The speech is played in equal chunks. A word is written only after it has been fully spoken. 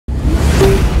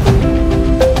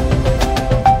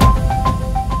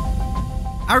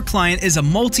Our client is a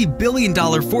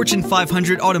multi-billion-dollar Fortune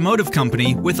 500 automotive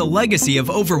company with a legacy of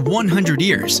over 100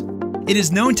 years. It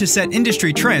is known to set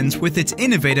industry trends with its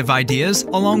innovative ideas,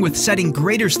 along with setting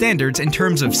greater standards in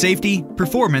terms of safety,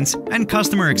 performance, and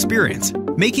customer experience,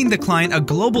 making the client a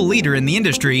global leader in the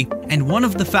industry, and one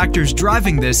of the factors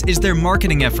driving this is their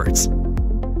marketing efforts.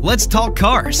 Let's talk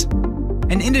cars.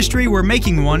 An industry where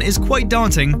making one is quite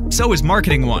daunting, so is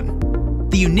marketing one.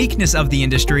 The uniqueness of the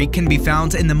industry can be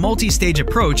found in the multi-stage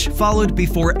approach followed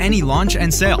before any launch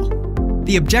and sale.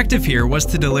 The objective here was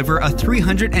to deliver a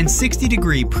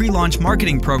 360-degree pre-launch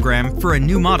marketing program for a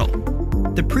new model.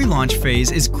 The pre-launch phase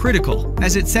is critical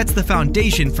as it sets the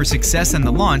foundation for success in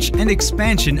the launch and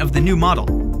expansion of the new model.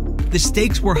 The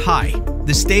stakes were high,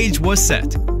 the stage was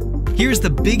set. Here's the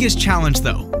biggest challenge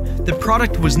though. The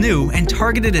product was new and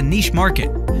targeted a niche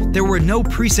market. There were no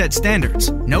preset standards,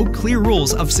 no clear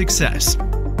rules of success.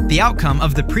 The outcome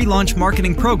of the pre-launch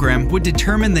marketing program would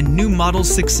determine the new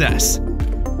model's success.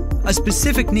 A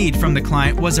specific need from the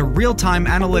client was a real-time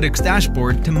analytics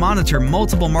dashboard to monitor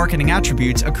multiple marketing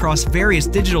attributes across various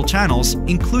digital channels,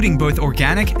 including both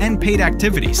organic and paid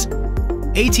activities.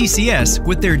 ATCS,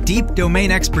 with their deep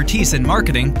domain expertise in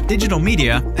marketing, digital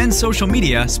media, and social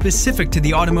media specific to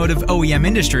the automotive OEM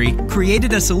industry,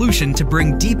 created a solution to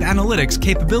bring deep analytics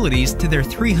capabilities to their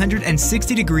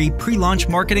 360-degree pre-launch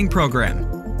marketing program.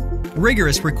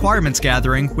 Rigorous requirements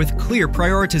gathering with clear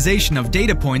prioritization of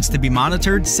data points to be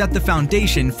monitored set the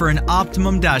foundation for an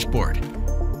optimum dashboard.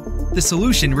 The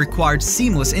solution required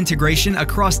seamless integration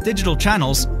across digital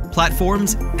channels,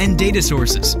 platforms, and data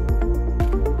sources.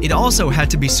 It also had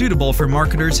to be suitable for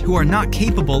marketers who are not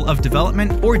capable of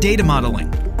development or data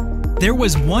modeling. There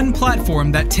was one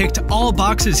platform that ticked all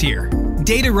boxes here: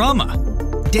 Datorama.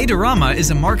 Datorama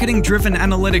is a marketing-driven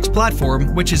analytics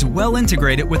platform which is well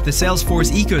integrated with the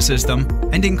Salesforce ecosystem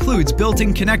and includes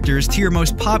built-in connectors to your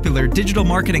most popular digital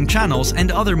marketing channels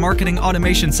and other marketing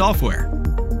automation software.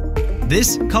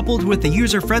 This, coupled with the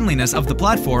user-friendliness of the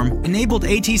platform, enabled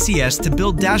ATCS to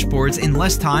build dashboards in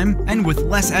less time and with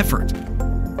less effort.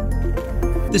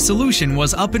 The solution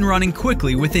was up and running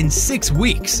quickly within 6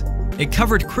 weeks. It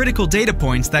covered critical data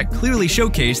points that clearly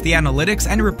showcased the analytics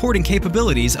and reporting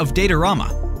capabilities of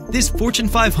Datorama. This Fortune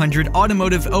 500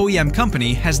 automotive OEM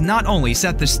company has not only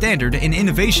set the standard in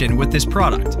innovation with this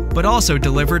product, but also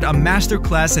delivered a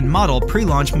masterclass in model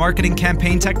pre-launch marketing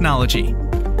campaign technology.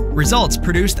 Results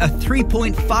produced a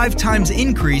 3.5 times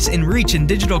increase in reach in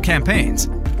digital campaigns,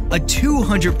 a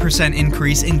 200%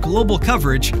 increase in global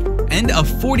coverage, and a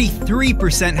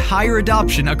 43% higher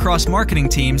adoption across marketing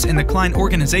teams in the client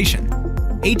organization.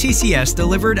 ATCS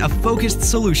delivered a focused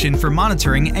solution for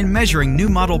monitoring and measuring new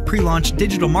model pre-launch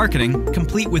digital marketing,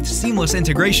 complete with seamless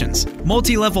integrations,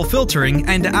 multi-level filtering,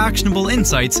 and actionable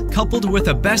insights, coupled with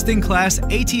a best-in-class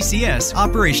ATCS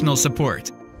operational support.